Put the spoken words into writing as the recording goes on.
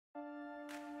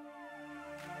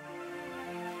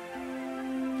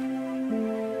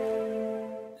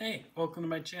Welcome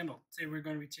to my channel. Today we're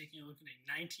going to be taking a look at a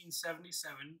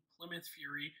 1977 Plymouth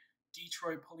Fury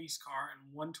Detroit Police car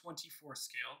in 1/24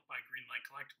 scale by Greenlight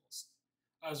Collectibles.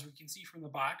 As we can see from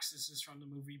the box, this is from the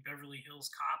movie Beverly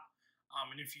Hills Cop.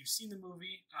 And if you've seen the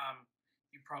movie,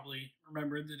 you probably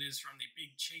remembered that it is from the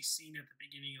big chase scene at the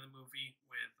beginning of the movie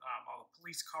with all the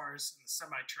police cars and the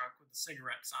semi-truck with the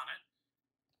cigarettes on it.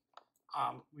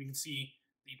 We can see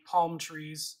the palm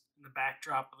trees in the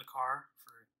backdrop of the car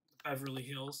for the Beverly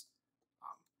Hills.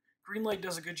 Greenlight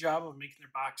does a good job of making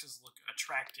their boxes look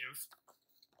attractive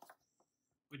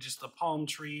with just the palm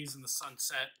trees and the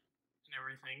sunset and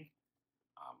everything.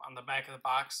 On the back of the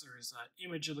box, there's an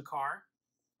image of the car.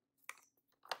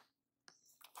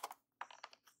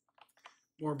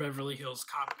 More Beverly Hills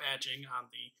Cop badging on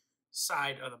the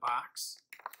side of the box.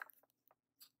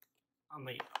 On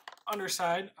the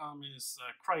underside is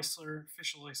Chrysler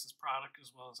official licensed product,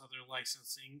 as well as other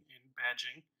licensing and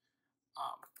badging.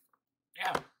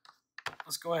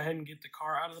 Let's go ahead and get the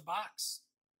car out of the box.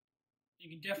 You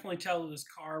can definitely tell that this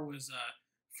car was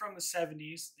from the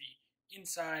 70s. The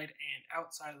inside and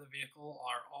outside of the vehicle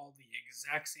are all the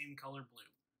exact same color blue.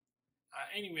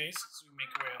 Anyways, so we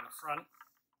make our way on the front.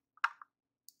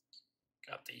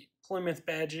 Got the Plymouth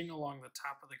badging along the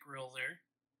top of the grille there.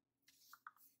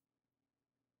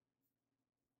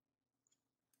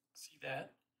 See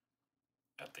that?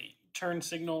 Got the turn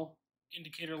signal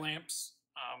indicator lamps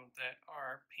that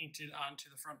are painted onto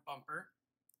the front bumper.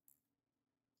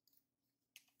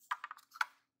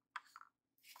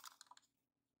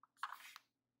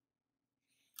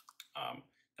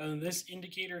 And this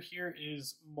indicator here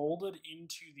is molded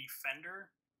into the fender,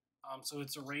 so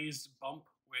it's a raised bump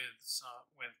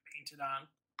with painted on.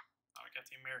 We got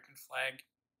the American flag,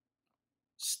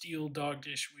 steel dog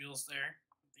dish wheels there,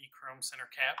 the chrome center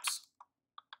caps.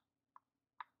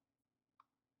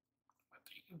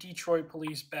 Detroit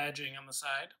Police badging on the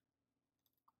side.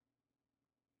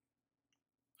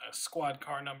 A squad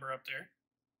car number up there.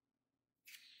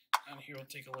 And here we'll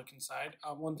take a look inside.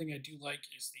 One thing I do like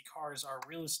is the cars are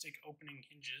realistic opening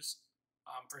hinges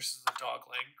versus the dog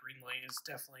leg. Greenlight is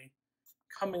definitely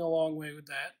coming a long way with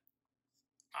that.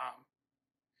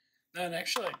 Then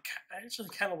actually, I actually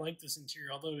kind of like this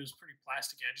interior, although it was pretty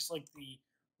plasticky. I just like the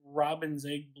robin's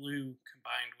egg blue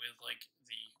combined with like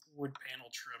the wood panel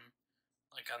trim,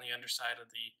 like on the underside of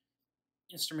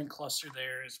the instrument cluster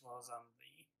there, as well as on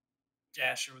the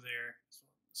dash over there, as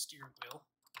well as the steering wheel.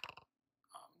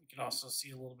 You can also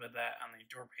see a little bit of that on the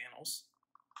door panels.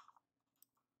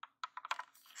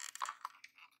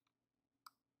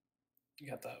 You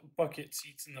got the bucket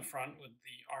seats in the front with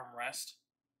the armrest.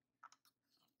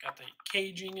 Got the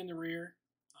caging in the rear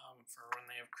for when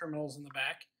they have criminals in the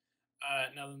back.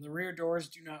 Now the rear doors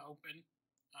do not open,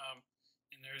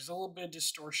 and there's a little bit of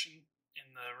distortion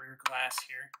in the rear glass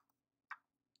here.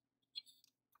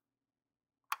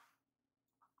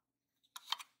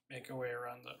 Make our way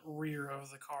around the rear of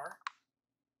the car.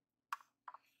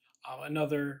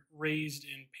 Another raised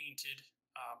and painted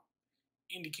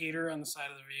indicator on the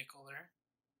side of the vehicle there.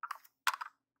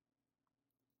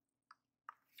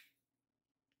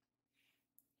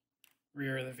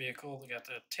 Rear of the vehicle, we got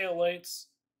the tail lights,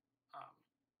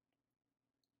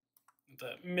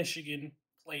 the Michigan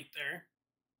plate there,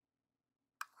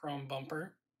 chrome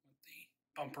bumper with the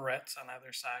bumperettes on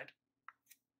either side.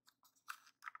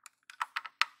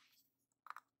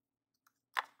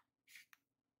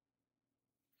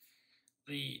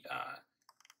 The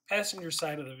passenger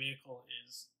side of the vehicle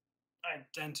is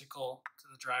identical to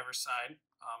the driver's side,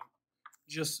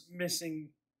 just missing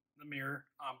the mirror,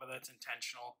 but that's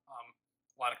intentional.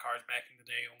 A lot of cars back in the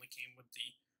day only came with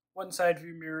the one side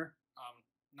view mirror,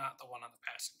 not the one on the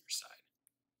passenger side.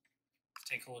 Let's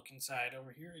take a look inside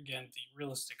over here. Again, the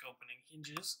realistic opening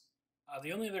hinges.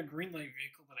 The only other Greenlight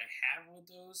vehicle that I have with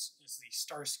those is the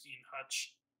Starsky and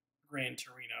Hutch Gran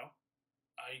Torino.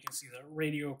 You can see the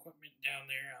radio equipment down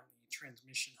there on the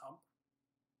transmission hump.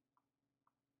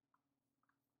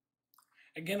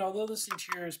 Again, although this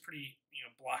interior is pretty,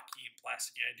 blocky and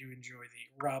plasticky, I do enjoy the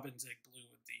robin's egg blue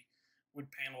with the wood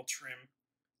panel trim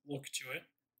look to it.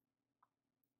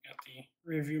 Got the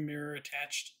rear view mirror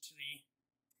attached to the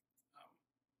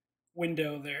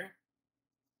window there.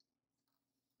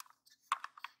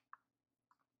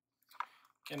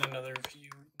 Again, another view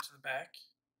into the back.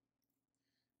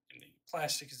 And the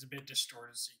plastic is a bit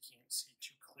distorted, so you can't see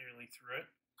too clearly through it.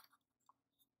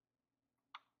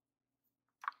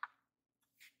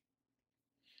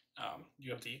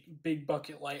 You have the big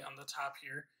bucket light on the top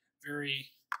here.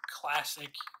 Very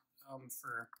classic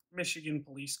for Michigan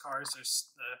police cars.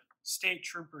 There's the state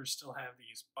troopers still have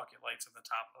these bucket lights at the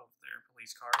top of their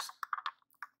police cars.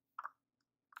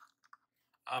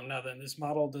 Now then, this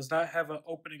model does not have an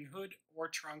opening hood or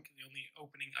trunk. The only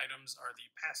opening items are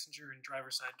the passenger and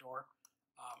driver's side door,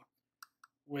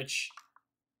 which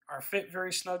are fit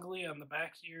very snugly on the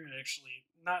back here, and actually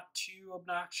not too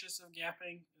obnoxious of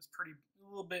gapping. It's a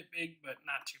little bit big, but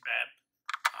not too bad.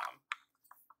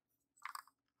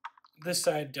 This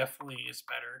side definitely is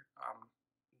better,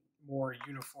 more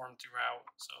uniform throughout.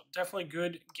 So definitely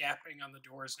good gapping on the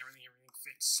doors and everything. Everything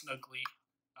fits snugly.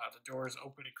 The doors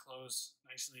open and close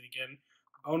nicely. And again,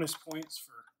 bonus points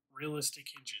for realistic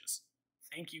hinges.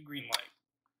 Thank you, Greenlight.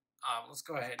 Let's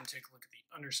go ahead and take a look at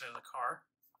the underside of the car.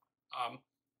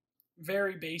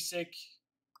 Very basic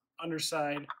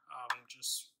underside,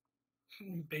 just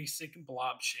basic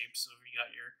blob shape. So you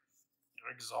got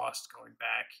your exhaust going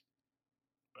back,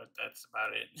 but that's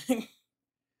about it.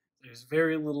 There's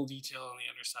very little detail on the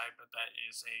underside, but that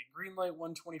is a Greenlight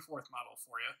 1/24th model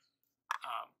for you.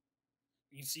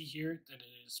 You can see here that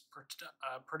it is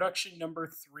production number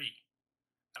 3.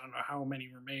 I don't know how many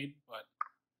were made, but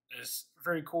it's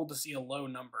very cool to see a low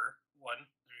number 1.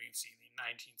 There you can see the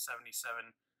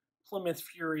 1977 Plymouth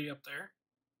Fury up there.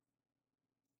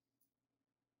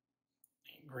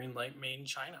 Greenlight made in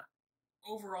China.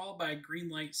 Overall, by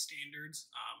Greenlight standards,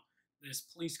 this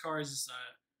police car is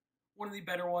one of the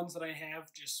better ones that I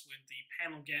have, just with the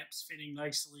panel gaps fitting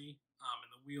nicely,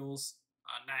 and the wheels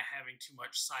not having too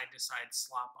much side-to-side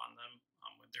slop on them,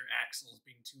 with their axles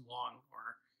being too long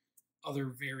or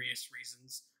other various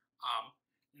reasons.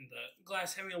 And the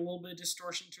glass having a little bit of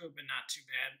distortion to it, but not too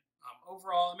bad.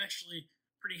 Overall, I'm actually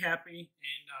pretty happy,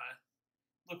 and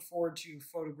look forward to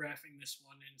photographing this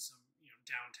one in some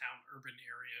downtown urban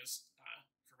areas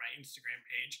for my Instagram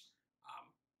page.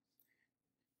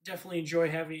 Definitely enjoy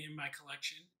having it in my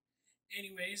collection.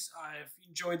 Anyways, if you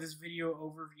enjoyed this video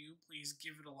overview, please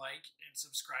give it a like and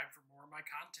subscribe for more of my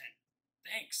content.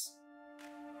 Thanks!